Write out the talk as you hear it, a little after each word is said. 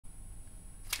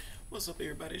What's up,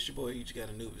 everybody? It's your boy You got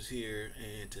Anubis here,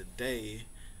 and today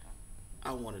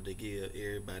I wanted to give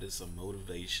everybody some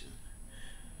motivation.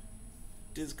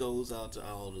 This goes out to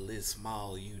all the little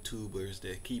small YouTubers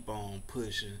that keep on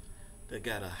pushing, that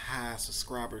got a high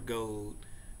subscriber goal.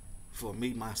 For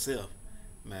me myself,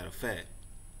 matter of fact,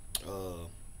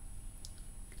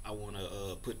 I want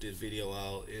to put this video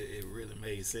out. It really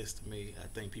made sense to me. I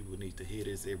think people need to hear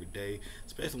this every day,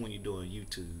 especially when you're doing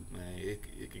YouTube, man.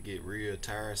 It could get real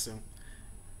tiresome.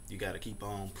 You got to keep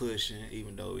on pushing,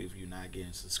 even though if you're not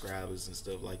getting subscribers and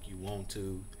stuff like you want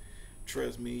to.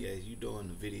 Trust me, as you doing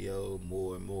the video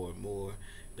more and more and more,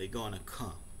 they're gonna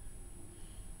come.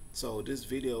 So this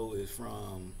video is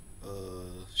from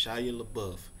Shia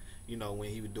LaBeouf. You know, when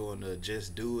he was doing the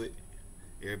Just Do It,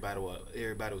 everybody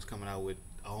was coming out with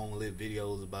own lit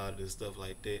videos about it and stuff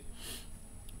like that.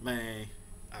 Man,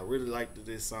 I really liked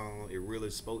this song. It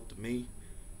really spoke to me.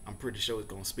 I'm pretty sure it's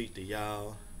gonna speak to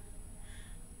y'all.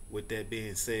 With that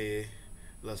being said,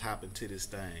 let's hop into this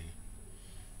thing.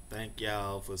 Thank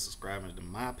y'all for subscribing to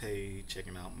my page,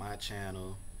 checking out my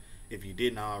channel. If you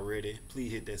didn't already,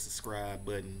 please hit that subscribe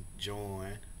button,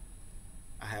 join.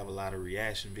 I have a lot of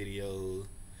reaction videos,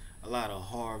 a lot of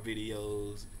horror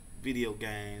videos, video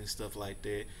games, stuff like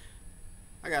that.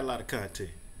 I got a lot of content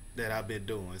that I've been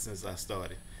doing since I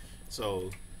started.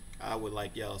 So I would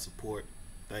like y'all support.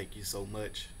 Thank you so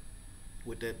much.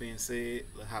 With that being said,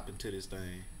 let's hop into this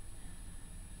thing.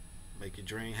 Make your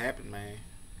dream happen, man.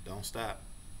 Don't stop.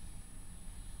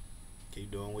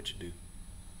 Keep doing what you do.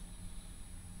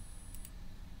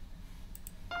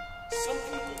 Some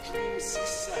people dream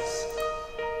success.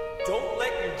 Don't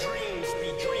let your dreams be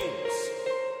dreams.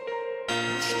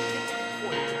 You should get to the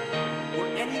point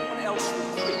where anyone else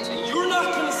will quit, and you're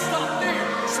not gonna stop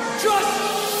there. So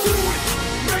just do it.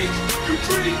 Make your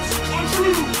dreams come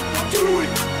true. Do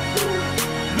it.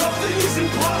 Nothing is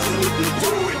impossible.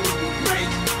 Do it.